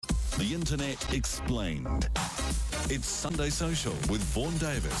The Internet Explained. It's Sunday Social with Vaughan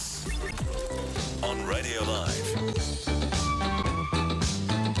Davis on Radio Live.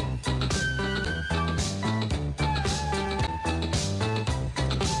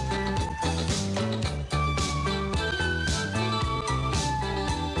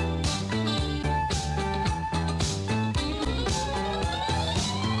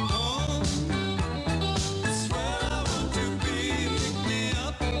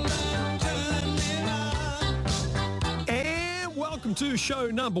 To show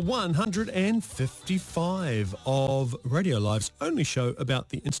number 155 of Radio Live's only show about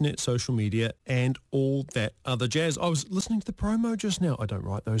the internet, social media, and all that other jazz. I was listening to the promo just now. I don't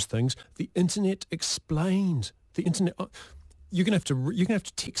write those things. The Internet Explained. The internet. You're gonna have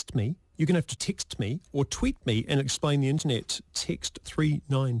to text me. You're going to have to text me or tweet me and explain the internet. Text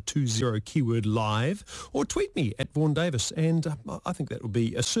 3920 keyword live or tweet me at Vaughan Davis. And I think that would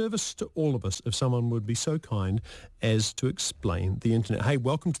be a service to all of us if someone would be so kind as to explain the internet. Hey,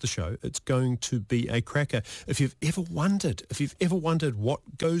 welcome to the show. It's going to be a cracker. If you've ever wondered what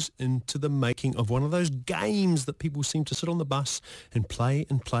goes into the making of one of those games that people seem to sit on the bus and play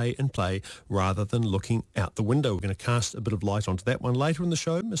rather than looking out the window, we're going to cast a bit of light onto that one later in the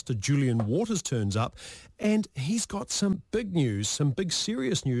show. Mr. Julian Waters turns up and he's got some big news, some big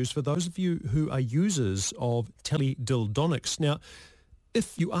serious news for those of you who are users of Teledildonics. Now,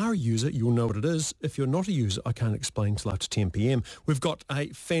 if you are a user, you'll know what it is. If you're not a user, I can't explain till after 10 p.m. We've got a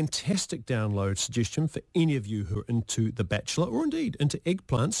fantastic download suggestion for any of you who are into The Bachelor or indeed into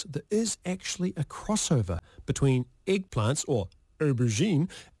eggplants. There is actually a crossover between eggplants or aubergine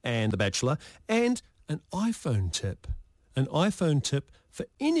and The Bachelor, and an iPhone tip. An iPhone tip for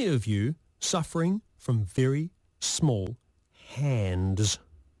any of you suffering from very small hands.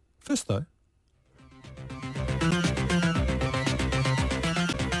 First though,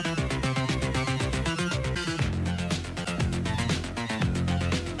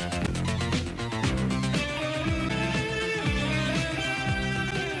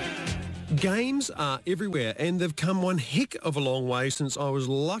 games are everywhere, and they've come one heck of a long way since I was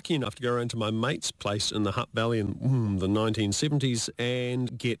lucky enough to go around to my mate's place in the Hutt Valley in the 1970s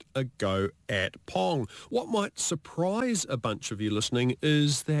and get a go at Pong. What might surprise a bunch of you listening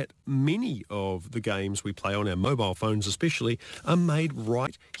is that many of the games we play on our mobile phones especially are made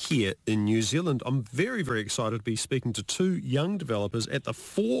right here in New Zealand. I'm very, very excited to be speaking to two young developers at the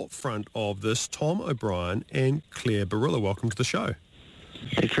forefront of this, Tom O'Brien and Claire Barilla. Welcome to the show.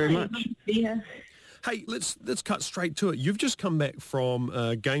 Thanks very much. Yeah. Hey, let's cut straight to it. You've just come back from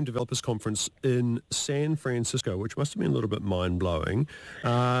a Game Developers Conference in San Francisco, which must have been a little bit mind-blowing,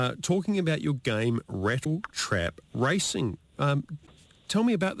 talking about your game Rattle Trap Racing. Tell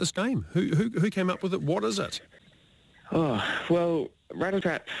me about this game. Who came up with it? What is it? Oh, well, Rattle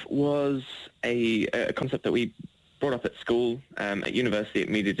Trap was a concept that we brought up at school, at university, at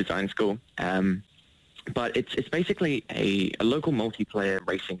Media Design School. But it's basically a local multiplayer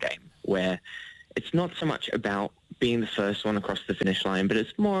racing game where it's not so much about being the first one across the finish line, but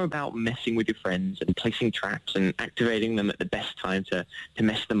it's more about messing with your friends and placing traps and activating them at the best time to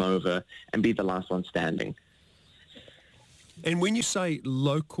mess them over and be the last one standing. And when you say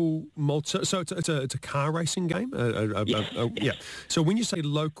local so it's a car racing game? Yes. Yeah. So when you say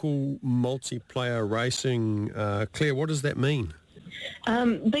local multiplayer racing, Claire, what does that mean?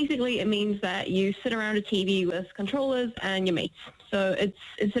 Basically, it means that you sit around a TV with controllers and your mates. So it's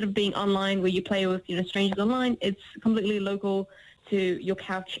instead of being online where you play with strangers online, it's completely local to your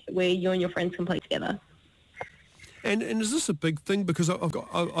couch where you and your friends can play together. And is this a big thing? Because I've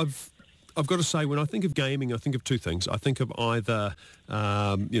got to say, when I think of gaming, I think of two things. I think of either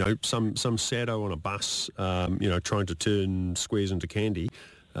some saddo on a bus, trying to turn squares into candy.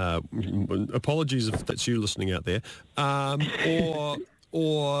 Apologies if that's you listening out there,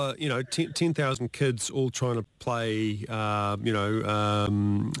 or 10,000 kids all trying to play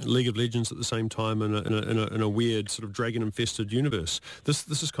League of Legends at the same time in a weird sort of dragon infested universe.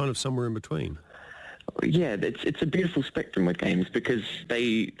 This is kind of somewhere in between. Yeah, it's a beautiful spectrum with games because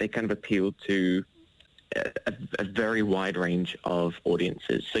they kind of appeal to a very wide range of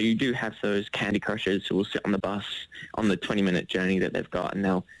audiences. So you do have those Candy Crushers who will sit on the bus on the 20-minute journey that they've got and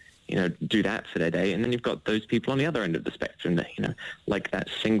they'll, do that for their day. And then you've got those people on the other end of the spectrum that, like that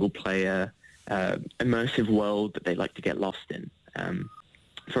single-player immersive world that they like to get lost in.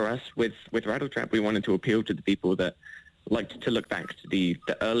 For us, with Rattle Trap, we wanted to appeal to the people that liked to look back to the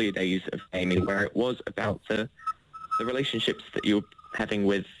earlier days of gaming where it was about the relationships that you're having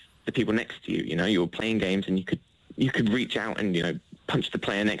with the people next to you. You were playing games and you could reach out and punch the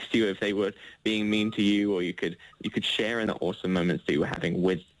player next to you if they were being mean to you, or you could share in the awesome moments that you were having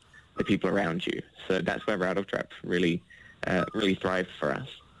with the people around you. So that's where Rattletrap really thrived for us.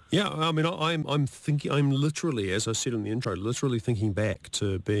 Yeah, I mean, I'm thinking, I'm literally, as I said in the intro, literally thinking back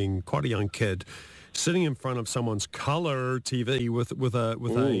to being quite a young kid, sitting in front of someone's colour TV with a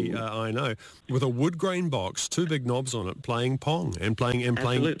wood grain box, 2 big knobs on it, playing Pong and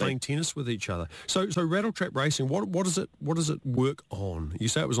playing tennis with each other. So Rattletrap Racing, what does it work on? You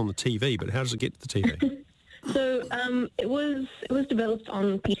say it was on the TV, but how does it get to the TV? So it was developed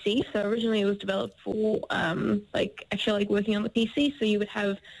on PC. So originally it was developed for actually working on the PC. So you would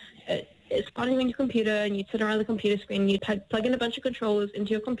have it's starting on your computer, and you'd sit around the computer screen, you'd plug in a bunch of controllers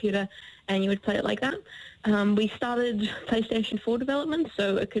into your computer, and you would play it like that. We started PlayStation 4 development,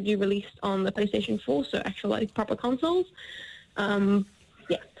 so it could be released on the PlayStation 4, so actual proper consoles. So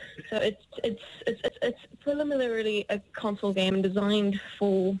it's preliminarily a console game designed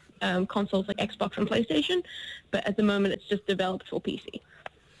for consoles like Xbox and PlayStation, but at the moment it's just developed for PC.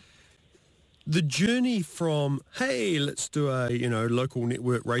 The journey from, hey, let's do a local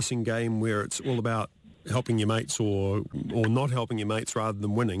network racing game where it's all about helping your mates or not helping your mates rather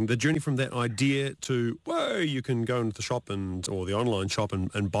than winning, the journey from that idea to, whoa, you can go into the shop or the online shop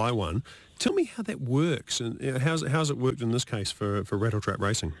and buy one. Tell me how that works, and how's it worked in this case for Rattletrap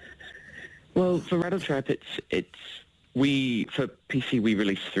Racing? Well, for Rattletrap, for PC, we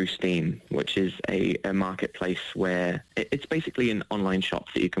release through Steam, which is a marketplace where it's basically an online shop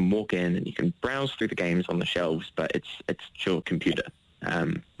that you can walk in and you can browse through the games on the shelves, but it's your computer.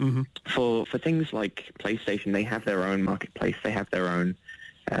 For things like PlayStation, they have their own marketplace. They have their own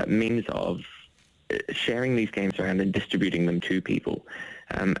means of sharing these games around and distributing them to people.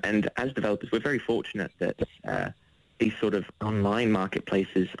 And as developers, we're very fortunate that these sort of online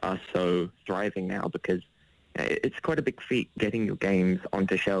marketplaces are so thriving now, because it's quite a big feat getting your games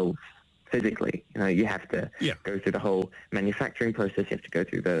onto shelves physically. You have to go through the whole manufacturing process. You have to go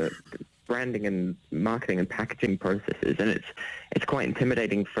through the branding and marketing and packaging processes, and it's quite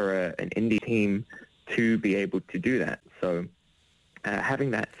intimidating for an indie team to be able to do that. So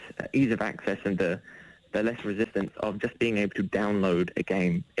having that ease of access and the less resistance of just being able to download a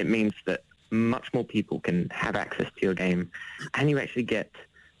game, it means that much more people can have access to your game, and you actually get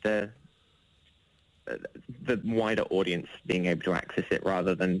the wider audience being able to access it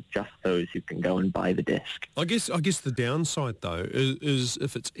rather than just those who can go and buy the disc. I guess the downside, though, is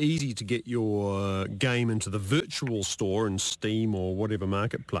if it's easy to get your game into the virtual store in Steam or whatever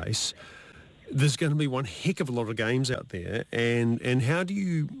marketplace, there's going to be one heck of a lot of games out there. And how do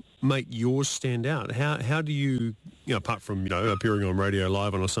you make yours stand out? How do you apart from appearing on Radio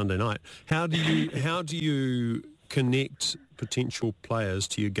Live on a Sunday night, how do you connect potential players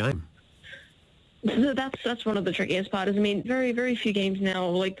to your game? So that's one of the trickiest parts. Very, very few games now,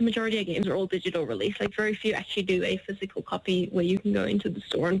 like the majority of games are all digital release. Like very few actually do a physical copy where you can go into the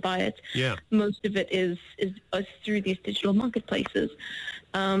store and buy it. Yeah. Most of it is through these digital marketplaces.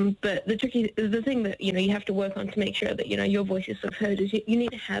 But the thing that, you have to work on to make sure that, your voice is sort of heard is you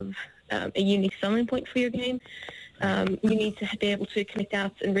need to have a unique selling point for your game. You need to be able to connect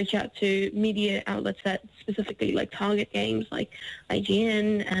out and reach out to media outlets that specifically target games like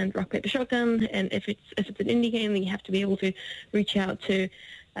IGN and Rock Paper Shotgun. And if it's an indie game, then you have to be able to reach out to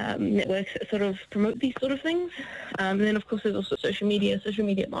networks that sort of promote these sort of things. And then of course there's also social media. Social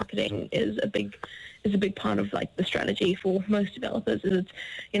media marketing is a big part of the strategy for most developers. Is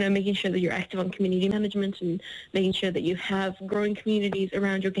it's making sure that you're active on community management and making sure that you have growing communities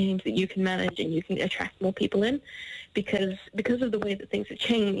around your games that you can manage and you can attract more people in, because of the way that things have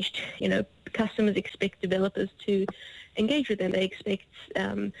changed. Customers expect developers to engage with them. They expect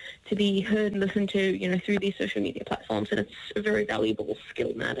to be heard and listened to through these social media platforms, and it's a very valuable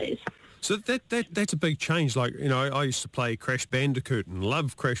skill nowadays. So that's a big change. I used to play Crash Bandicoot and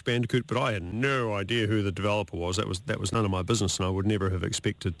love Crash Bandicoot, but I had no idea who the developer was. That was none of my business, and I would never have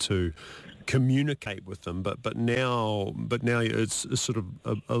expected to communicate with them. But now it's sort of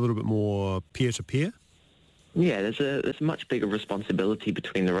a little bit more peer-to-peer. Yeah, there's a much bigger responsibility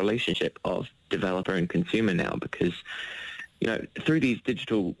between the relationship of developer and consumer now, because through these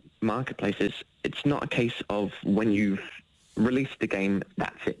digital marketplaces, it's not a case of when you've released the game,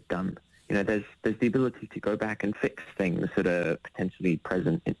 that's it, done. There's the ability to go back and fix things that are potentially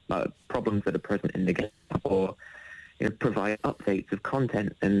present, problems that are present in the game, or provide updates of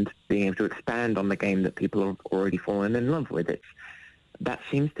content and being able to expand on the game that people have already fallen in love with. That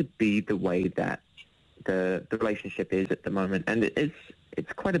seems to be the way that the relationship is at the moment, and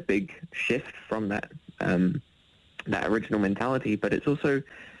it's quite a big shift from that original mentality, but it's also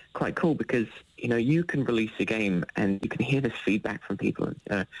quite cool because, you can release a game and you can hear this feedback from people.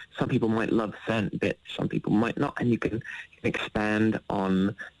 Some people might love certain bits, some people might not, and you can expand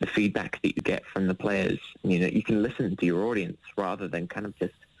on the feedback that you get from the players. You can listen to your audience rather than kind of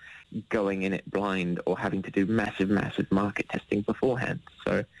just going in it blind or having to do massive market testing beforehand.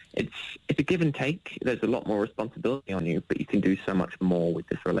 So it's a give and take. There's a lot more responsibility on you, but you can do so much more with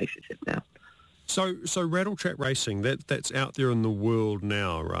this relationship now. So Rattletrap Racing, that's out there in the world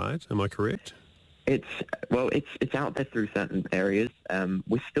now, right? Am I correct? It's out there through certain areas.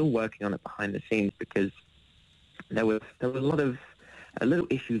 We're still working on it behind the scenes because there was a lot of little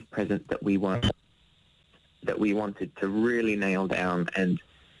issues present that we wanted to really nail down and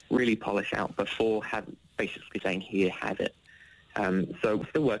really polish out before basically saying, here, have it. So we're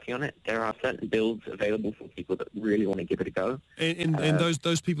still working on it. There are certain builds available for people that really want to give it a go. And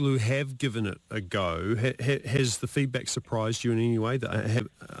those people who have given it a go, has the feedback surprised you in any way?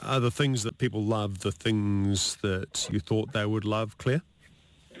 Are the things that people love the things that you thought they would love, Claire?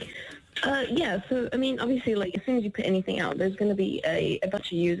 Yeah, so, obviously, as soon as you put anything out, there's going to be a bunch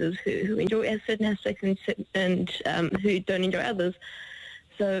of users who enjoy certain aspects and who don't enjoy others.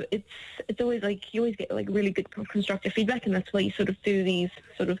 So it's always you always get really good constructive feedback, and that's why you sort of do these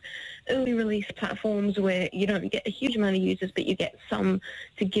sort of early release platforms where you don't get a huge amount of users, but you get some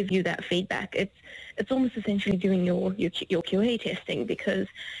to give you that feedback. It's almost essentially doing your QA testing, because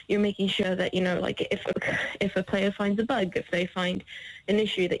you're making sure that if a player finds a bug, if they find an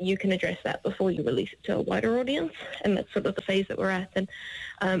issue, that you can address that before you release it to a wider audience, and that's sort of the phase that we're at. And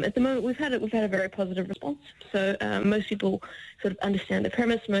at the moment, we've had a very positive response. So most people sort of understand the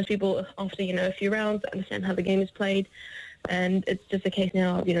premise. Most people, after a few rounds, understand how the game is played, and it's just a case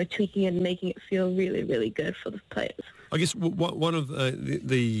now of tweaking it and making it feel really, really good for the players. I guess one of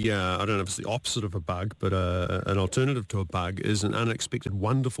the I don't know if it's the opposite of a bug, but an alternative to a bug is an unexpected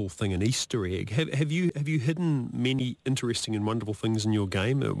wonderful thing, an Easter egg. Have you hidden many interesting and wonderful things in your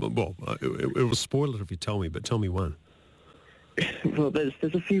game? Well, it will spoil it if you tell me, but tell me one. Well, there's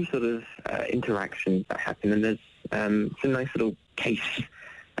a few sort of interactions that happen, and there's some nice little case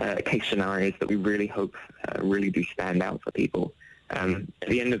scenarios that we really hope really do stand out for people. At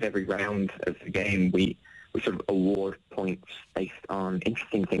the end of every round of the game, we sort of award points based on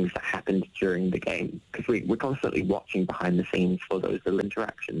interesting things that happened during the game, because we're constantly watching behind the scenes for those little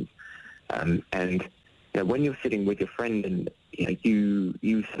interactions. And when you're sitting with your friend and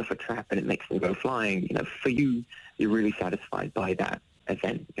you set off a trap and it makes them go flying, for you, you're really satisfied by that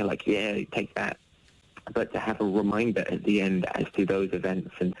event. You're like, yeah, take that. But to have a reminder at the end as to those events,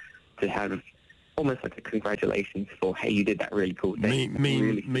 and to have almost like a congratulations for, hey, you did that really cool thing.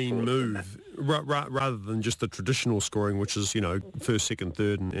 Mean move, rather than just the traditional scoring, which is, first, second,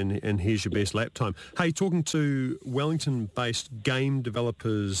 third, and here's your best lap time. Hey, talking to Wellington-based game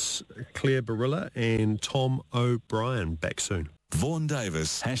developers Claire Barilla and Tom O'Brien. Back soon. Vaughan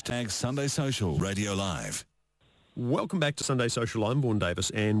Davis, #Sunday Social, Radio Live. Welcome back to Sunday Social. I'm Vaughan Davis,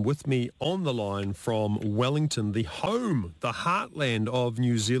 and with me on the line from Wellington, the home, the heartland of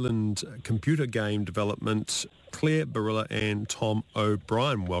New Zealand computer game development, Claire Barilla and Tom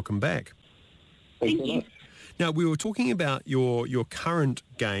O'Brien. Welcome back. Thank you. Now, we were talking about your current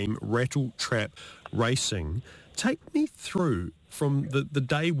game, Rattletrap Racing. Take me through from the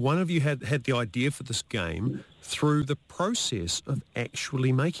day one of you had the idea for this game through the process of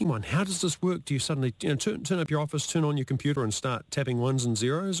actually making one. How does this work? Do you suddenly turn up your office, turn on your computer and start tapping ones and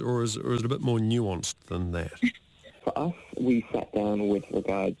zeros, or is it a bit more nuanced than that? For us, we sat down with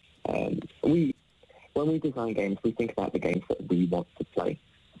regards... when we design games, we think about the games that we want to play.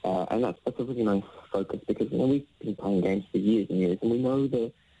 And that's a really nice focus, because we've been playing games for years and years, and we know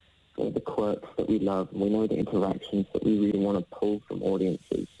the quirks that we love, and we know the interactions that we really want to pull from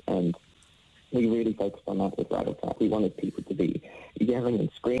audiences, and we really focused on that with Rattletrap. We wanted people to be yelling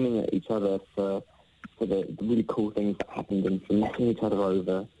and screaming at each other for the really cool things that happened and for messing each other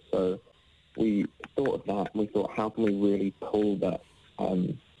over. So we thought of that, and we thought, how can we really pull that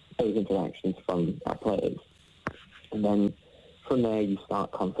those interactions from our players? And then from there, you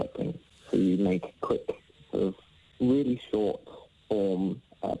start concepting. So you make quick, sort of really short form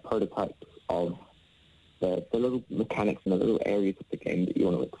prototypes of the little mechanics and the little areas of the game that you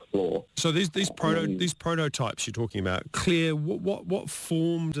want to explore. So these prototypes you're talking about, Claire, what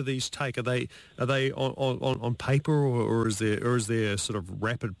form do these take? Are they on paper, or is there sort of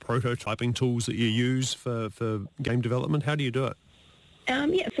rapid prototyping tools that you use for game development? How do you do it?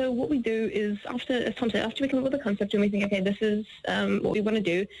 So what we do is, as Tom said, after we come up with a concept and we think, okay, this is what we want to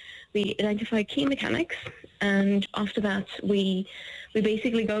do, we identify key mechanics, and after that we we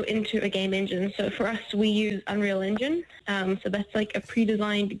basically go into a game engine. So for us, we use Unreal Engine. So that's like a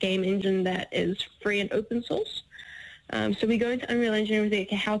pre-designed game engine that is free and open source. So we go into Unreal Engine and we think,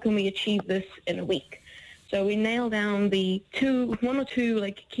 okay, how can we achieve this in a week? So we nail down the one or two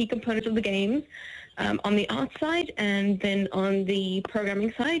like key components of the game on the art side and then on the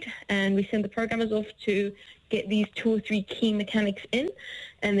programming side, and we send the programmers off to get these 2 or 3 key mechanics in,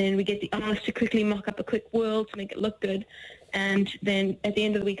 and then we get the artists to quickly mock up a quick world to make it look good. And then at the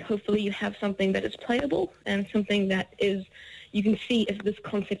end of the week, hopefully you have something that is playable and something that is, you can see if this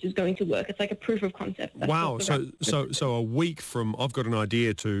concept is going to work. It's like a proof of concept. Wow, so a week from I've got an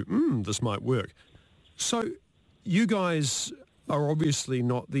idea to, this might work. So you guys are obviously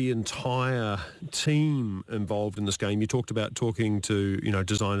not the entire team involved in this game. You talked about talking to,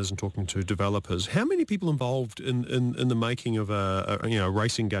 designers and talking to developers. How many people involved in the making of a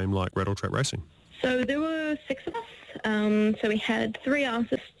racing game like Rattletrap Racing? So there were 6 of us. So we had 3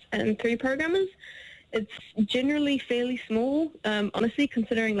 artists and 3 programmers. It's generally fairly small, honestly,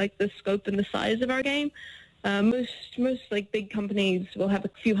 considering like the scope and the size of our game. Most like big companies will have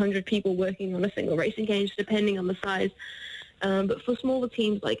a few hundred people working on a single racing game, just depending on the size. But for smaller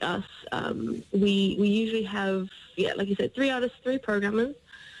teams like us, we usually have, like you said, 3 artists, 3 programmers,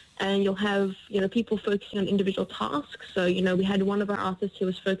 and you'll have, people focusing on individual tasks. So, we had one of our artists who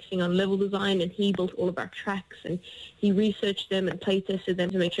was focusing on level design, and he built all of our tracks, and he researched them and play tested them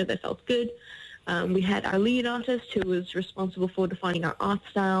to make sure they felt good. We had our lead artist who was responsible for defining our art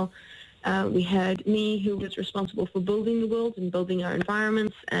style. We had me, who was responsible for building the world and building our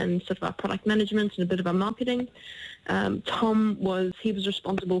environments and sort of our product management and a bit of our marketing. Tom was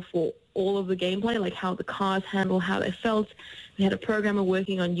responsible for all of the gameplay, like how the cars handle, how they felt. We had a programmer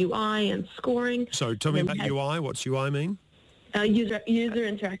working on UI and scoring. So tell me about UI. What's UI mean? User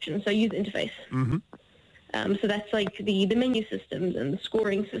interaction, so user interface. Mm-hmm. So that's like the menu systems and the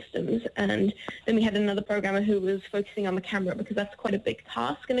scoring systems. And then we had another programmer who was focusing on the camera, because that's quite a big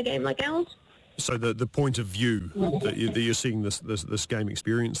task in a game like ours. So the point of view that you're seeing this game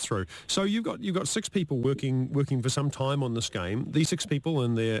experience through. So you've got 6 people working for some time on this game. These 6 people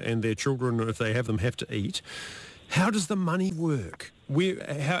and their children, if they have them, have to eat. How does the money work?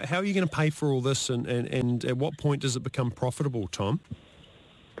 How are you going to pay for all this, and at what point does it become profitable, Tom?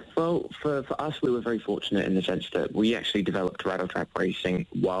 Well, for us, we were very fortunate in the sense that we actually developed Rattletrap Racing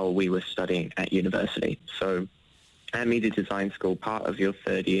while we were studying at university. So at Media Design School, part of your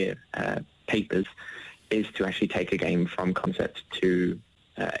third year papers is to actually take a game from concept to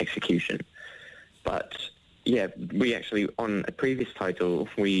execution. But yeah, we actually, on a previous title,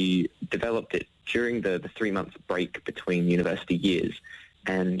 we developed it during the 3-month break between university years.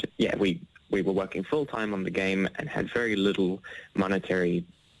 And yeah, we were working full-time on the game and had very little monetary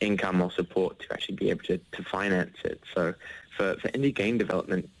income or support to actually be able to finance it. So for indie game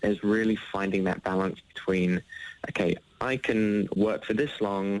development, there's really finding that balance between, okay, I can work for this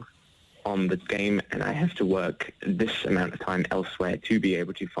long on the game and I have to work this amount of time elsewhere to be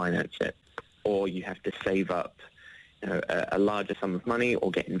able to finance it. Or you have to save up a larger sum of money or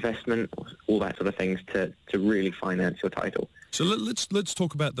get investment, or all that sort of things to really finance your title. So let's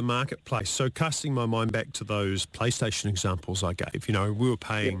talk about the marketplace. So casting my mind back to those PlayStation examples I gave, we were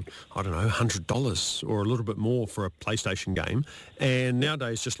paying, I don't know, $100 or a little bit more for a PlayStation game. And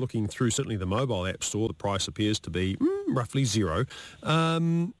nowadays, just looking through certainly the mobile app store, the price appears to be roughly zero.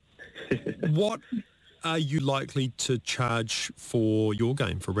 What are you likely to charge for your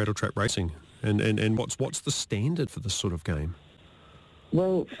game, for Rattletrap Racing? And what's the standard for this sort of game?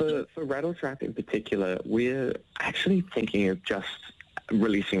 Well, for Rattletrap in particular, we're actually thinking of just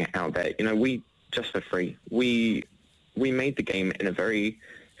releasing it out there. We just for free. We made the game in a very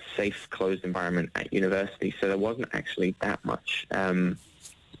safe, closed environment at university, so there wasn't actually that much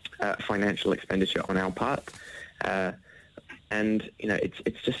financial expenditure on our part. And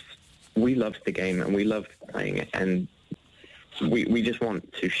it's just, we loved the game and we loved playing it, and we just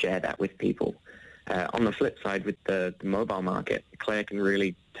want to share that with people. On the flip side, with the mobile market, Claire can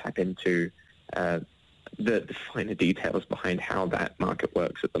really tap into the finer details behind how that market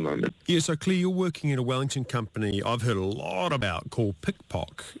works at the moment. Yeah, so Claire, you're working in a Wellington company I've heard a lot about called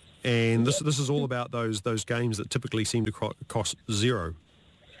Pickpock, and this is all about those games that typically seem to cost zero.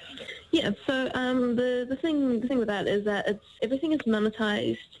 Yeah, so the thing with that is that everything is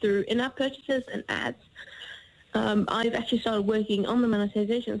monetized through in-app purchases and ads. I've actually started working on the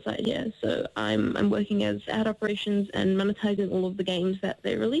monetization side here, so I'm working as ad operations and monetizing all of the games that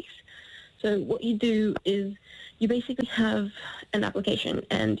they release. So what you do is you basically have an application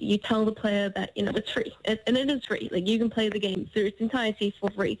and you tell the player that, it's free, and it is free. Like, you can play the game through its entirety for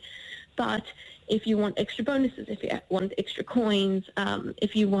free, but if you want extra bonuses, if you want extra coins,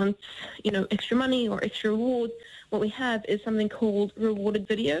 if you want, extra money or extra rewards, what we have is something called rewarded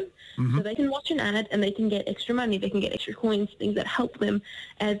video. Mm-hmm. So they can watch an ad and they can get extra money, they can get extra coins, things that help them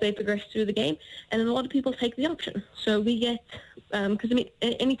as they progress through the game. And a lot of people take the option. So we get, because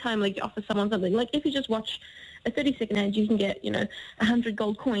anytime like you offer someone something, like if you just watch a 30-second ad, you can get, 100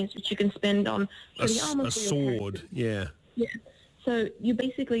 gold coins, which you can spend on pretty armor. A sword, yeah. Yeah. So you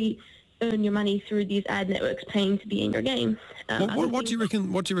basically earn your money through these ad networks paying to be in your game. What do you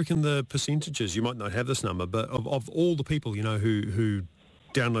reckon? What do you reckon the percentages? You might not have this number, but of all the people who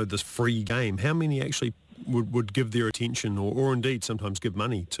download this free game, how many actually would give their attention, or indeed sometimes give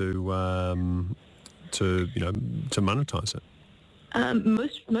money to monetize it?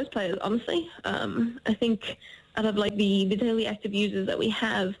 Most players, honestly. I think out of like the daily active users that we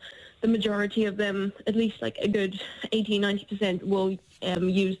have, the majority of them, at least like a good 80-90%, will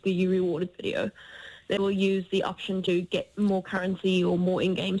use the rewarded video. They will use the option to get more currency or more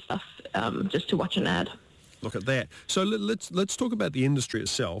in-game stuff just to watch an ad. Look at that. So let's talk about the industry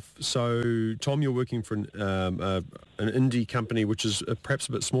itself. So, Tom, you're working for an indie company which is perhaps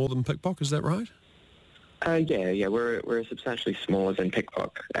a bit smaller than Pickpock, is that right? Yeah. We're substantially smaller than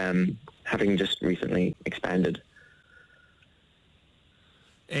Pickpock, having just recently expanded.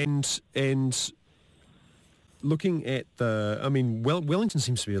 And looking at Wellington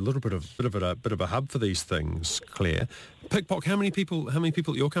seems to be a little bit of a hub for these things, Claire. Pickpock, how many people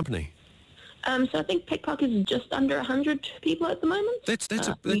at your company? So I think Pickpock is just under 100 people at the moment. That's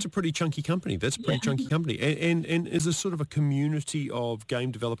a pretty chunky company. Chunky company. And is there sort of a community of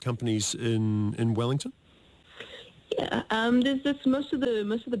game developed companies in Wellington? Yeah, there's most of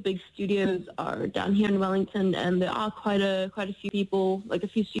the big studios are down here in Wellington, and there are quite a few people, like a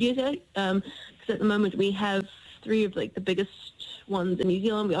few studios there. Because at the moment we have 3 of like the biggest ones in New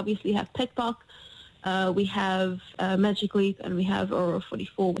Zealand. We obviously have Pickpock, we have Magic Leap, and we have Aurora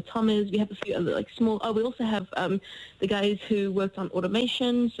 44 with Tom is. We have a few other like small. We also have the guys who worked on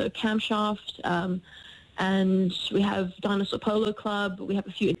automation, so Camshaft. And we have Dinosaur Polo Club. We have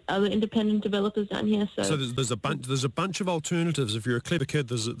a few other independent developers down here. So there's a bunch of alternatives. If you're a clever kid,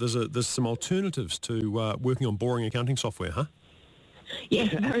 there's some alternatives to working on boring accounting software, huh? Yeah,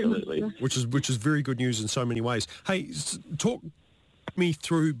 absolutely. Which is very good news in so many ways. Hey, talk me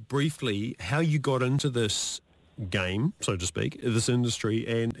through briefly how you got into this game, so to speak, this industry,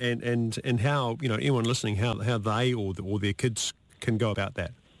 and how anyone listening, how they or their kids can go about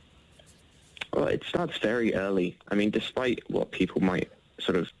that. Well, it starts very early. I mean, despite what people might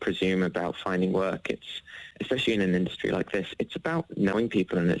sort of presume about finding work, it's, especially in an industry like this, it's about knowing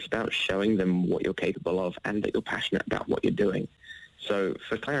people and it's about showing them what you're capable of and that you're passionate about what you're doing. So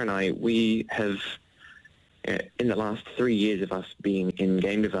for Claire and I, we have, in the last 3 years of us being in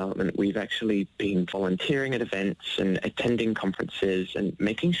game development, we've actually been volunteering at events and attending conferences and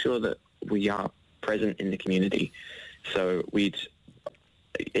making sure that we are present in the community. So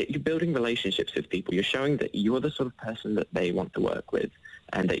you're building relationships with people. You're showing that you're the sort of person that they want to work with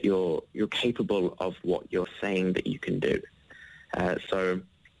and that you're capable of what you're saying that you can do. So,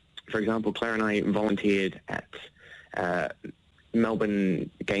 for example, Claire and I volunteered at Melbourne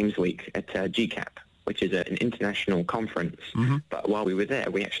Games Week at GCAP, which is an international conference. Mm-hmm. But while we were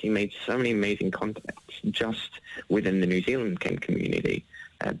there, we actually made so many amazing contacts just within the New Zealand game community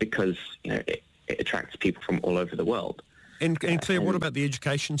because it attracts people from all over the world. And Claire, what about the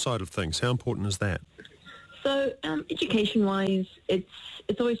education side of things? How important is that? So education-wise,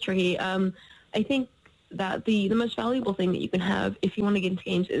 it's always tricky. I think that the most valuable thing that you can have if you want to get into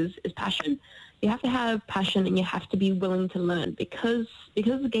games is passion. You have to have passion and you have to be willing to learn because the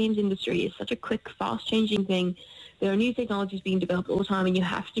games industry is such a quick, fast-changing thing. There are new technologies being developed all the time and you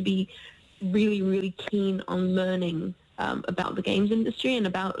have to be really, really keen on learning about the games industry and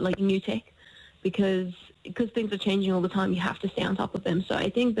about like new tech because things are changing all the time, you have to stay on top of them. So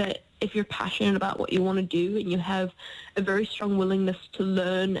I think that if you're passionate about what you want to do and you have a very strong willingness to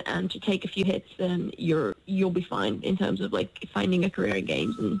learn and to take a few hits, then you'll be fine in terms of like finding a career in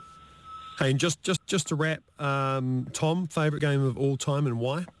games. And hey, and just to wrap, Tom, favourite game of all time and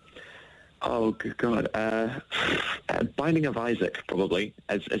why? Oh, good God. Binding of Isaac, probably.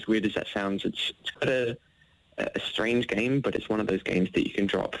 As weird as that sounds, it's got a strange game, but it's one of those games that you can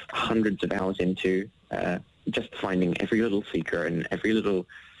drop hundreds of hours into, just finding every little secret and every little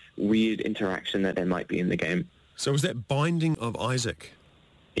weird interaction that there might be in the game. So was that Binding of Isaac?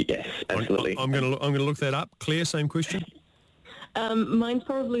 Yes, absolutely. I'm gonna look that up. Claire, same question. Mine's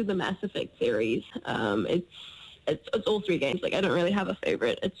probably the Mass Effect series. It's all 3 games. Like I don't really have a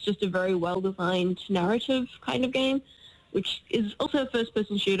favorite. It's just a very well designed narrative kind of game. which is also a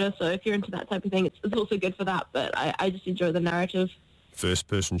first-person shooter. So if you're into that type of thing, it's also good for that. But I just enjoy the narrative.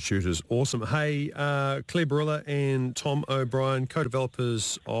 First-person shooters, awesome. Hey, Claire Barilla and Tom O'Brien,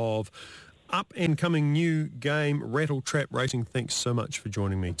 co-developers of up-and-coming new game Rattle Trap Racing. Thanks so much for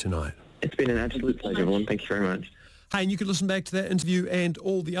joining me tonight. It's been an absolute pleasure, Vaughan. Thank you very much. Hey, and you can listen back to that interview and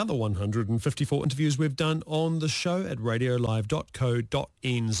all the other 154 interviews we've done on the show at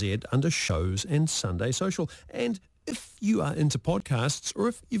radiolive.co.nz under shows and Sunday Social. And if you are into podcasts, or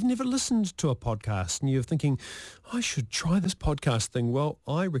if you've never listened to a podcast and you're thinking, I should try this podcast thing, well,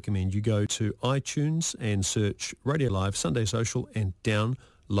 I recommend you go to iTunes and search Radio Live Sunday Social and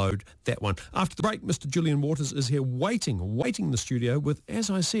download that one. After the break, Mr. Julian Waters is here waiting in the studio with, as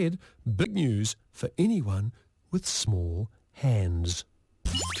I said, big news for anyone with small hands.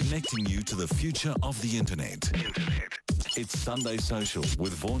 Connecting you to the future of the internet. It's Sunday Social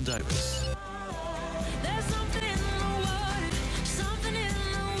with Vaughan Davis. There's something in the water, something in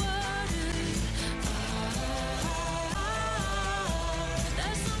the water.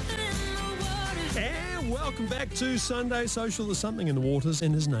 There's something in the water. And welcome back to Sunday Social. There's something in the waters,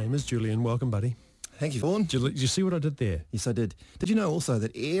 and his name is Julian. Welcome, buddy. Thank you, Vaughan. Did you see what I did there? Yes, I did. Did you know also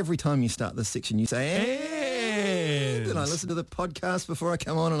that every time you start this section, you say, and I listen to the podcast before I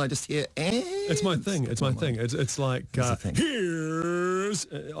come on and I just hear, and? It's my thing. It's my thing. It's like, here's,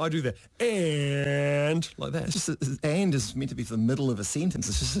 I do that, and like that. It's just, and is meant to be for the middle of a sentence.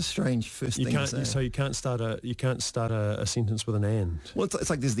 It's just a strange first thing to say. So you can't start a sentence with an and. Well,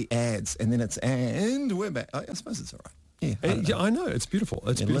 it's like there's the ads, and then it's, and we're back. I suppose it's all right. Yeah, I know it's beautiful.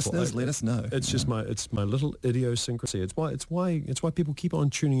 It's beautiful. Listeners, let us know. It's just my little idiosyncrasy. It's why people keep on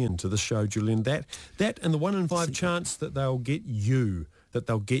tuning in to the show, Julian. That and the 1 in 5 chance that they'll get you.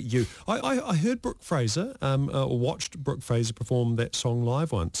 I heard Brooke Fraser, watched Brooke Fraser perform that song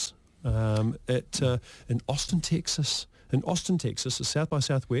live once in Austin, Texas. In Austin, Texas, at South by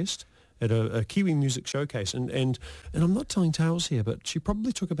Southwest, at a Kiwi music showcase. And I'm not telling tales here, but she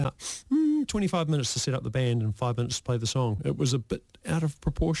probably took about 25 minutes to set up the band and 5 minutes to play the song. It was a bit out of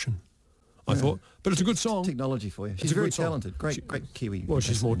proportion, I thought. But it's a good song. Technology for you. She's very talented. Great Kiwi. Well,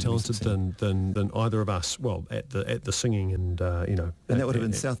 she's more talented than either of us. Well, at the singing and And that would have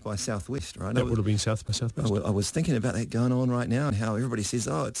been South by Southwest, right? That would have been South by Southwest. I was thinking about that going on right now and how everybody says,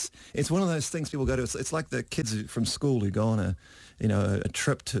 it's one of those things people go to. It's like the kids from school who go on a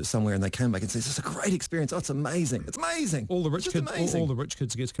trip to somewhere and they came back and say, it's a great experience. Oh, it's amazing. It's amazing. All the rich kids, all the rich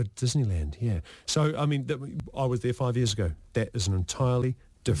kids get to go to Disneyland. Yeah. So I mean, I was there 5 years ago. That is an entirely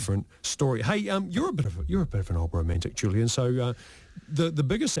different story. Hey, you're a bit of an old romantic, Julian. So the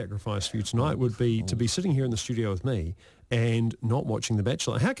biggest sacrifice for you tonight would be to be sitting here in the studio with me and not watching The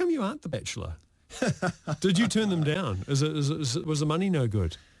Bachelor. How come you aren't The Bachelor? Did you turn them down? Was the money no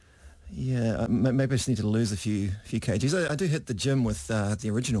good? Yeah, maybe I just need to lose a few kgs. I do hit the gym with the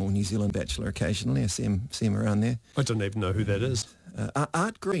original New Zealand Bachelor occasionally. I see him around there. I don't even know who that is.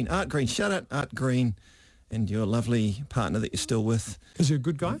 Art Green. Shout out Art Green and your lovely partner that you're still with. Is he a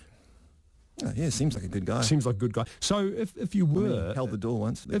good guy? Oh, yeah, seems like a good guy. Seems like a good guy. So if you were... held the door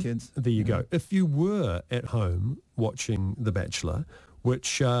once for the kids. There you go. If you were at home watching The Bachelor,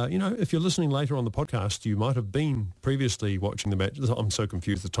 which, if you're listening later on the podcast, you might have been previously watching The Bachelor. I'm so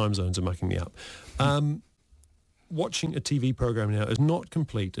confused. The time zones are mucking me up. Watching a TV program now is not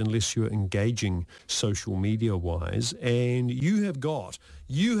complete unless you're engaging social media-wise, and you have got,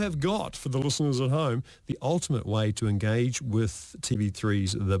 for the listeners at home, the ultimate way to engage with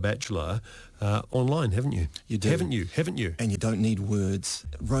TV3's The Bachelor online, haven't you? You do. Haven't you? And you don't need words.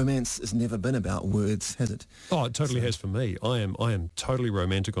 Romance has never been about words, has it? Oh, it totally has for me. I am totally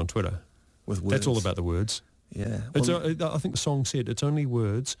romantic on Twitter. With words. That's all about the words. Yeah. I think the song said, it's only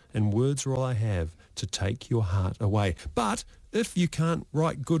words, and words are all I have to take your heart away. But if you can't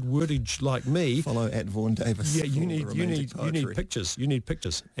write good wordage like me... Follow at Vaughan Davis. Yeah, you need pictures. You need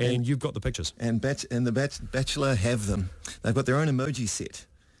pictures, and you've got the pictures. And the Bachelor have them. They've got their own emoji set.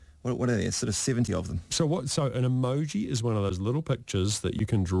 What are there? Sort of 70 of them. So an emoji is one of those little pictures that you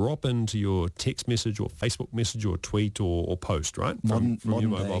can drop into your text message or Facebook message or tweet or post, right? From your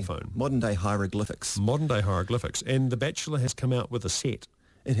mobile phone. Modern day hieroglyphics. And The Bachelor has come out with a set.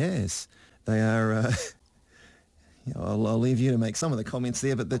 It has. They are... I'll leave you to make some of the comments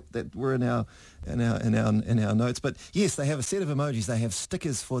there, but that were in our notes. But yes, they have a set of emojis. They have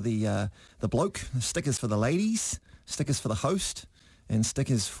stickers for the bloke, stickers for the ladies, stickers for the host, and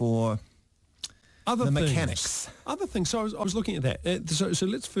stickers for the mechanics. Other things. So I was looking at that. So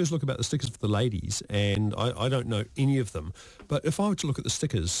let's first look about the stickers for the ladies, and I don't know any of them. But if I were to look at the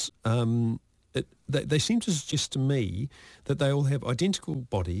stickers, they seem to suggest to me that they all have identical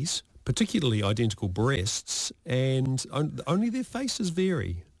bodies, particularly identical breasts, and only their faces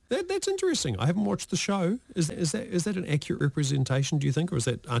vary. That's interesting. I haven't watched the show. Is that an accurate representation, do you think, or is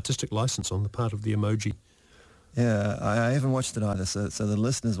that artistic license on the part of the emoji? Yeah, I haven't watched it either, so the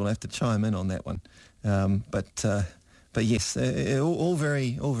listeners will have to chime in on that one. But yes, all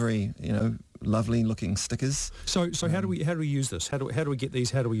very lovely looking stickers. So how do we use this? How do we get these?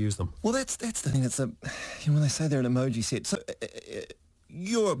 How do we use them? Well, that's the thing. It's when they say they're an emoji set. So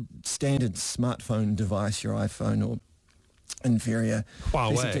your standard smartphone device, your iPhone or inferior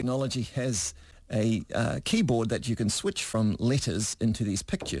piece of technology, has a keyboard that you can switch from letters into these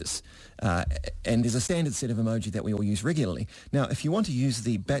pictures. And there's a standard set of emoji that we all use regularly. Now, if you want to use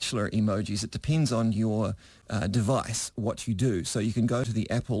the Bachelor emojis, it depends on your device, what you do. So you can go to the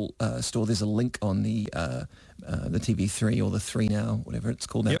Apple store. There's a link on the TV3 or the 3 Now, whatever it's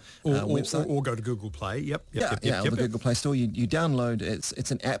called now, website. Or go to Google Play. Yep. The Google Play Store. You download,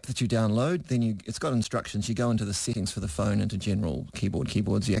 it's an app that you download, then it's got instructions. You go into the settings for the phone, into general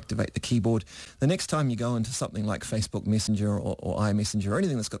keyboards, you activate the keyboard. The next time you go into something like Facebook Messenger or iMessenger or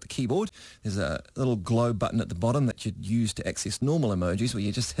anything that's got the keyboard, there's a little globe button at the bottom that you'd use to access normal emojis, where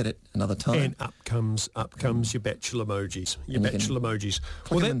you just hit it another time. And up comes your Bachelor emojis.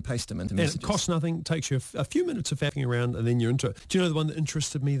 Click them and paste them into messages. And it costs nothing, takes you a few minutes of faffing around, and then you're into it. Do you know the one that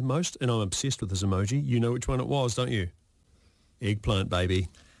interested me the most? And I'm obsessed with this emoji. You know which one it was, don't you? Eggplant, baby.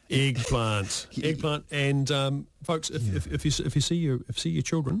 Eggplant. And folks, if you see your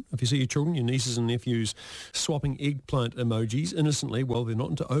children, your nieces and nephews swapping eggplant emojis innocently, well, they're not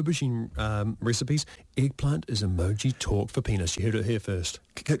into aubergine recipes. Eggplant is emoji talk for penis. You heard it here first.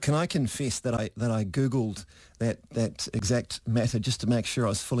 Can I confess that I googled that exact matter just to make sure I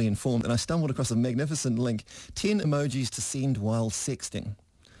was fully informed, and I stumbled across a magnificent link: 10 emojis to send while sexting.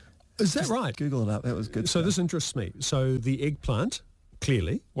 Is that right? Google it up. That was good. So stuff. This interests me. So the eggplant.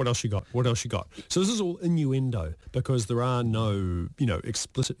 Clearly. What else you got? So this is all innuendo, because there are no,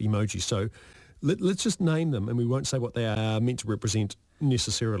 explicit emojis. So let's just name them, and we won't say what they are meant to represent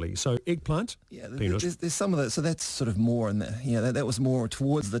necessarily. So eggplant. Yeah, there's some of that. So that's sort of more in there. Yeah, that was more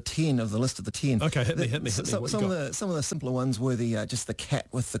towards the 10 of the list of the 10. Okay, hit me. Some of the simpler ones were just the cat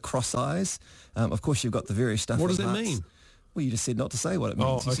with the cross eyes. Of course, you've got the various stuff. What does that hearts. Mean? Well, you just said not to say what it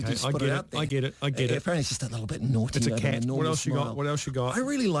means. Oh, okay. I get it. Apparently it's just a little bit naughty. It's a cat. What else you got? I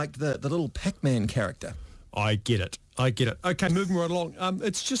really liked the little Pac-Man character. I get it. Okay, moving right along.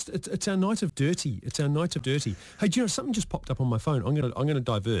 It's our night of dirty. Hey, do you know, something just popped up on my phone. I'm going to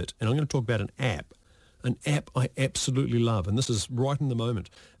divert, and I'm going to talk about an app I absolutely love, and this is right in the moment.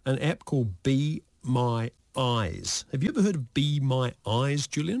 An app called Be My Eyes. Have you ever heard of Be My Eyes,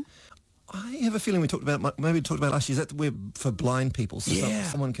 Julian? I have a feeling we talked about last year. Is that the web for blind people? So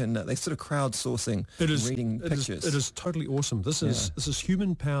someone can, they sort of crowdsourcing reading pictures. It is totally awesome. This is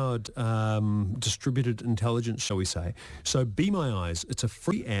human-powered distributed intelligence, shall we say. So Be My Eyes, it's a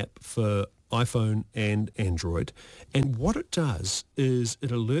free app for iPhone and Android. And what it does is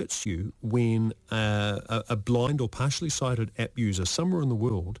it alerts you when a blind or partially sighted app user somewhere in the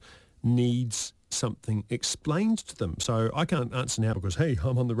world needs something explained to them. So I can't answer now because, hey,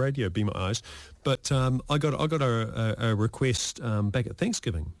 I'm on the radio, Be My Eyes. But I got a request back at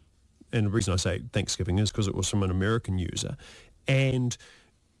Thanksgiving. And the reason I say Thanksgiving is because it was from an American user. And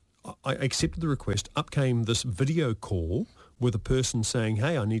I accepted the request. Up came this video call with a person saying,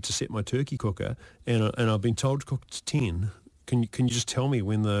 hey, I need to set my turkey cooker, and I've been told to cook to 10. Can you just tell me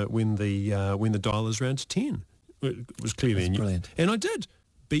when the dial is around to 10? It was clearly brilliant. And I did.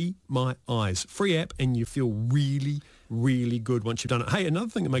 Be My Eyes. Free app, and you feel really, really good once you've done it. Hey, another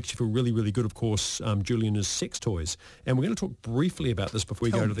thing that makes you feel really, really good, of course, Julian, is sex toys. And we're going to talk briefly about this before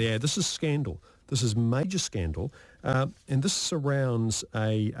we go to the ad. This is scandal. This is major scandal. And this surrounds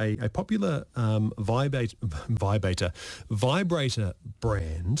a popular vibrator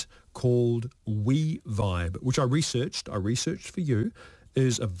brand called WeVibe, which I researched for you,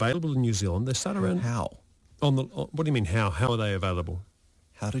 is available in New Zealand. They start around... How? What do you mean, how? How are they available?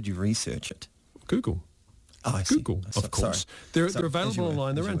 How did you research it? Google. Oh, I see. Google, of course. They're available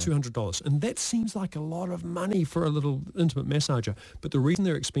online. They're around $200. And that seems like a lot of money for a little intimate massager. But the reason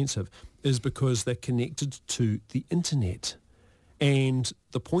they're expensive is because they're connected to the internet. And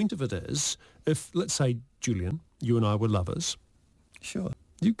the point of it is, if, let's say, Julian, you and I were lovers. Sure.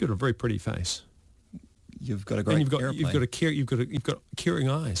 You've got a very pretty face. You've got a great airplane. You've got caring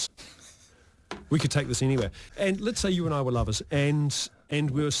eyes. We could take this anywhere. And let's say you and I were lovers, and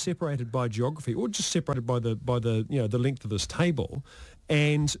we were separated by geography, or just separated by the the length of this table,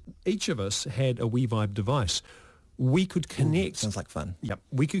 and each of us had a WeVibe device. We could connect. Sounds like fun. Yep.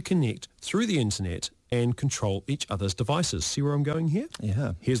 We could connect through the internet and control each other's devices. See where I'm going here?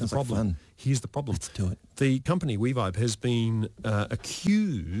 Yeah. Here's the sounds like problem. fun. Here's the problem. Let's do it. The company WeVibe has been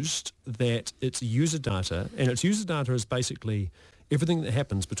accused that its user data, and its user data is basically everything that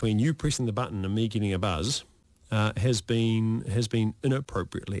happens between you pressing the button and me getting a buzz, has been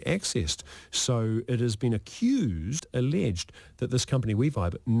inappropriately accessed. So it has been alleged that this company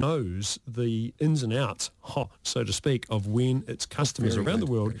WeVibe knows the ins and outs, so to speak, of when its customers Very around good,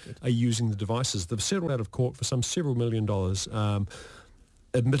 the world very good. are using the devices. They've settled out of court for some several $1 million,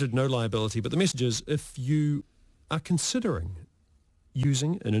 admitted no liability. But the message is, if you are considering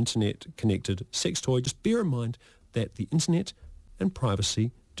using an internet-connected sex toy, just bear in mind that the internet and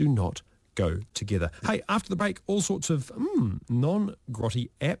privacy do not go together. Hey, after the break, all sorts of non-grotty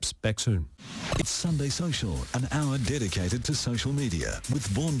apps. Back soon. It's Sunday Social, an hour dedicated to social media with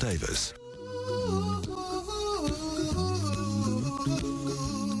Vaughan Davis.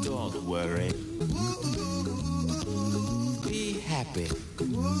 Don't worry. Be happy.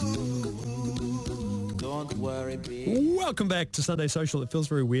 Don't worry, be... Welcome back to Sunday Social. It feels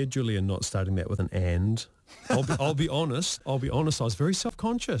very weird, Julian, not starting that with an and. I'll be honest. I was very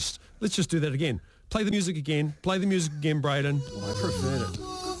self-conscious. Let's just do that again. Play the music again, Brayden. I preferred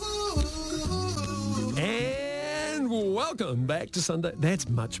it. And welcome back to Sunday. That's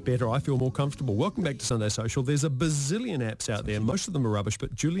much better. I feel more comfortable. Welcome back to Sunday Social. There's a bazillion apps out there. Most of them are rubbish,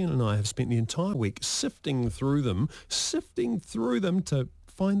 but Julian and I have spent the entire week sifting through them to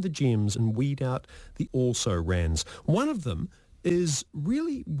find the gems and weed out the also-rans. One of them is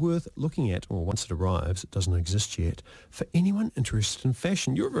really worth looking at, or once it arrives, it doesn't exist yet, for anyone interested in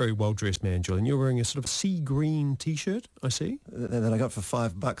fashion. You're a very well-dressed man, Julian. You're wearing a sort of sea green T-shirt, I see. That I got for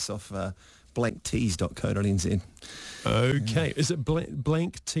 $5 off blanktees.co.nz. Okay. Is it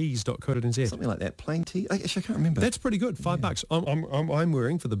blanktees.co.nz? Something like that. Plain tea? Actually, I can't remember. That's pretty good. $5. I'm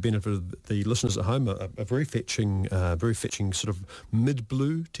wearing, for the benefit of the listeners at home, a very fetching sort of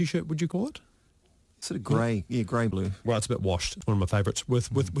mid-blue T-shirt, would you call it? Sort of grey, grey blue. Well, it's a bit washed. It's one of my favourites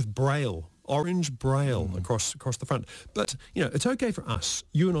with braille, orange braille across the front. But, it's okay for us.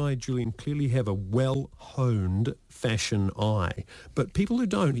 You and I, Julian, clearly have a well-honed fashion eye. But people who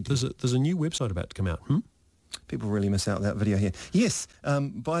don't, there's a new website about to come out. People really miss out that video here. Yes,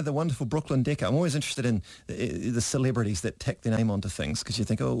 by the wonderful Brooklyn Decker. I'm always interested in the celebrities that tack their name onto things because you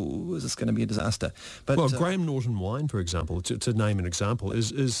think, oh, is this going to be a disaster? But Graham Norton Wine, for example, to name an example,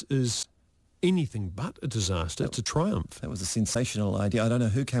 is anything but a disaster. It's a triumph. that was a sensational idea. I don't know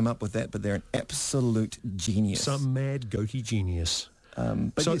who came up with that, but they're an absolute genius. Some mad goatee genius.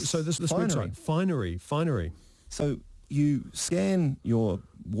 But So yes, this website, Finery. So you scan your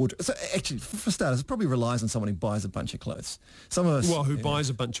wardrobe. So actually, for starters, it probably relies on someone who buys a bunch of clothes. Some of us... Well, who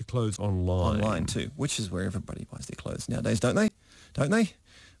buys a bunch of clothes online. Online too, which is where everybody buys their clothes nowadays, don't they? Don't they?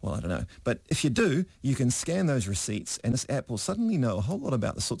 Well, I don't know. But if you do, you can scan those receipts and this app will suddenly know a whole lot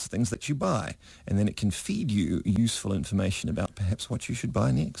about the sorts of things that you buy. And then it can feed you useful information about perhaps what you should buy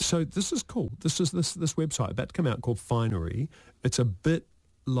next. So this is cool. This website about to come out called Finery. It's a bit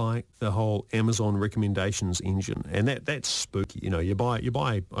like the whole Amazon recommendations engine, and that's spooky. You buy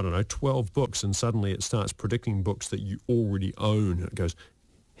I don't know 12 books, and suddenly it starts predicting books that you already own. And it goes,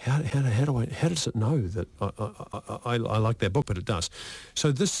 how does it know that I like that book? But it does.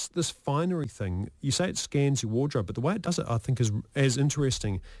 So this Finery thing, you say it scans your wardrobe, but the way it does it, I think, is as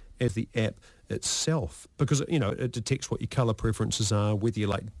interesting as the app itself, because it detects what your color preferences are, whether you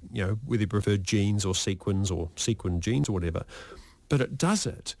whether you prefer jeans or sequins or sequin jeans or whatever. But it does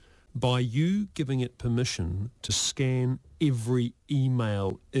it by you giving it permission to scan every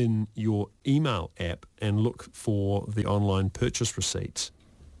email in your email app and look for the online purchase receipts.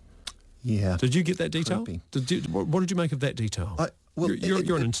 Yeah. Did you get that detail? Creepy. What did you make of that detail?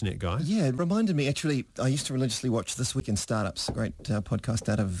 You're an internet guy. Yeah, it reminded me, actually, I used to religiously watch This Week in Startups, a great podcast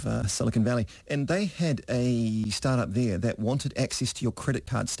out of Silicon Valley, and they had a startup there that wanted access to your credit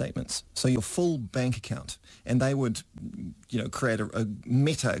card statements, so your full bank account, and they would, create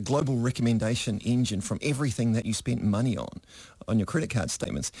a global recommendation engine from everything that you spent money on your credit card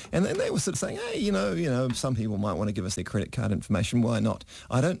statements. And then they were sort of saying, hey, some people might want to give us their credit card information. Why not?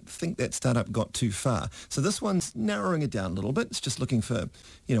 I don't think that startup got too far. So this one's narrowing it down a little bit. It's just looking for,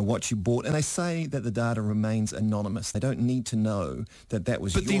 what you bought. And they say that the data remains anonymous. They don't need to know that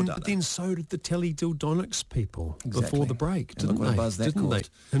was your data. But then so did the Teledildonics people Exactly. before the break, And look what a buzz that caused.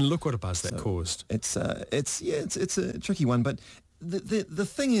 And look what a buzz that caused. It's a tricky one. But the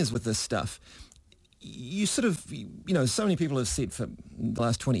thing is with this stuff, you sort of, so many people have said for the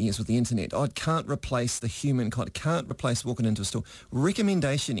last 20 years with the internet, it can't replace the human contact, can't replace walking into a store.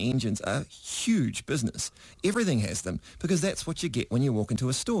 Recommendation engines are huge business. Everything has them because that's what you get when you walk into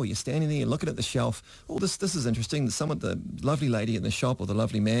a store. You're standing there, you're looking at the shelf. Oh, this is interesting. The lovely lady in the shop or the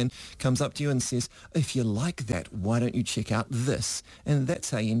lovely man comes up to you and says, if you like that, why don't you check out this? And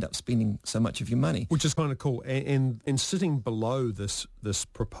that's how you end up spending so much of your money. Which is kind of cool. And sitting below this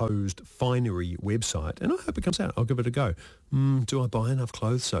proposed finery website, and I hope it comes out, I'll give it a go. Do I buy enough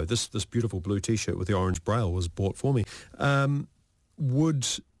clothes? So this beautiful blue T-shirt with the orange braille was bought for me. Would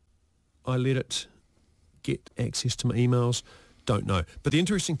I let it get access to my emails? Don't know. But the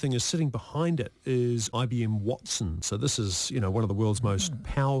interesting thing is sitting behind it is IBM Watson. So this is, one of the world's most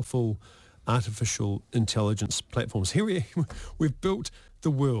powerful artificial intelligence platforms. Here we've built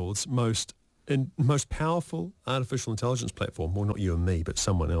the world's most powerful artificial intelligence platform. Well, not you and me, but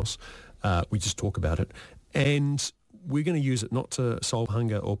someone else. We just talk about it. And we're going to use it not to solve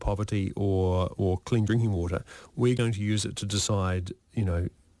hunger or poverty or clean drinking water. We're going to use it to decide,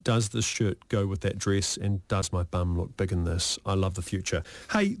 does this shirt go with that dress and does my bum look big in this? I love the future.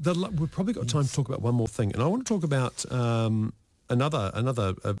 Hey, we've probably got time to talk about one more thing. And I want to talk about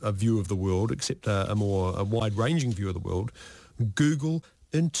another view of the world, except a more wide-ranging view of the world. Google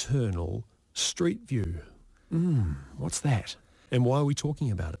Internal Street View. What's that? And why are we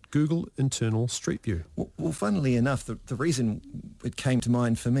talking about it? Google Internal Street View. Well, funnily enough, the reason it came to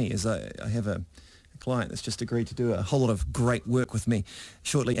mind for me is I have a client that's just agreed to do a whole lot of great work with me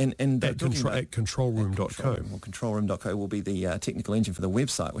shortly. And at controlroom.co. Well, controlroom.co will be the technical engine for the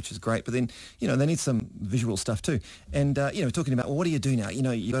website, which is great. But then, they need some visual stuff too. And, talking about, well, what do you do now?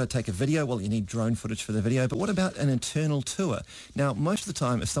 You've got to take a video. Well, you need drone footage for the video. But what about an internal tour? Now, most of the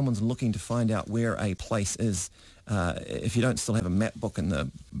time, if someone's looking to find out where a place is, if you don't still have a map book in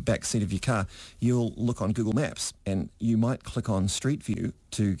the back seat of your car, you'll look on Google Maps and you might click on Street View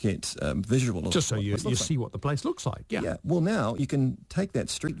to get visual. Just so you see what the place looks like. Yeah. Well, now you can take that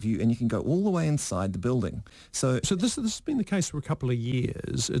Street View and you can go all the way inside the building. So this has been the case for a couple of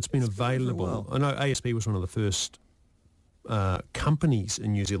years. It's been available. I know ASB was one of the first companies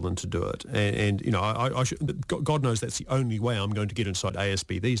in New Zealand to do it, and I should, God knows that's the only way I'm going to get inside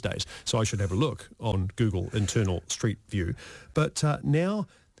ASB these days, so I should have a look on Google Internal Street View. But now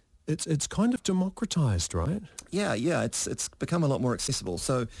it's kind of democratized, right? Yeah, it's become a lot more accessible.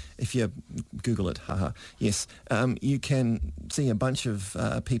 So if you Google it, yes, you can see a bunch of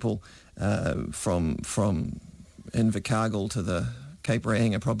people from Invercargill to the Cape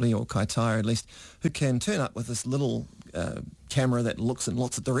Reinga probably, or Kaitaia at least, who can turn up with this little camera that looks in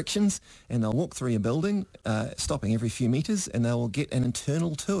lots of directions, and they'll walk through a building, stopping every few metres, and they will get an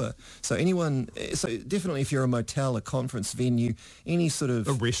internal tour. So definitely if you're a motel, a conference venue, any sort of...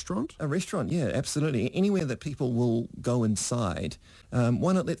 A restaurant? A restaurant, yeah, absolutely. Anywhere that people will go inside,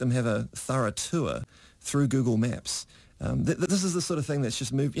 why not let them have a thorough tour through Google Maps? This is the sort of thing that's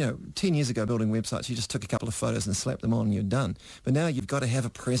just moved, 10 years ago building websites, you just took a couple of photos and slapped them on and you're done. But now you've got to have a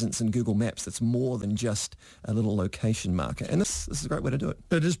presence in Google Maps that's more than just a little location marker. And this is a great way to do it.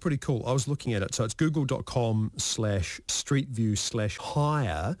 It is pretty cool. I was looking at it. So it's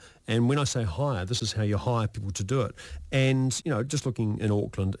google.com/streetview/hire. And when I say hire, this is how you hire people to do it. And, just looking in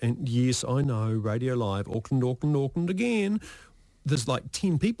Auckland, and yes, I know, Radio Live, Auckland again, there's like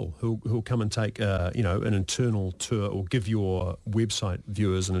 10 people who'll come and take, an internal tour or give your website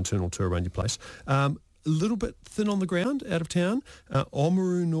viewers an internal tour around your place. A little bit thin on the ground out of town.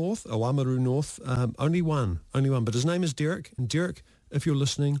 Oamaru North, only one. But his name is Derek. And Derek, if you're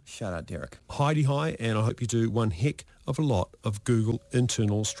listening... Shout out, Derek. Hi, and I hope you do one heck of a lot of Google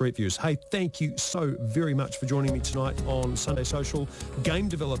Internal Street Views. Hey, thank you so very much for joining me tonight on Sunday Social. Game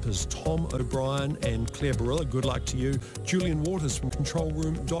developers Tom O'Brien and Claire Barilla, good luck to you. Julian Waters from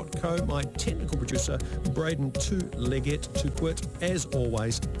controlroom.co, my technical producer, Braden Leggett to quit, as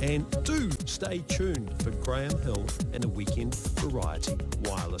always. And do stay tuned for Graham Hill and the Weekend Variety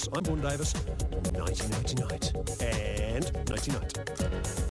Wireless. I'm Vaughan Davis, nighty-night, and nighty-night.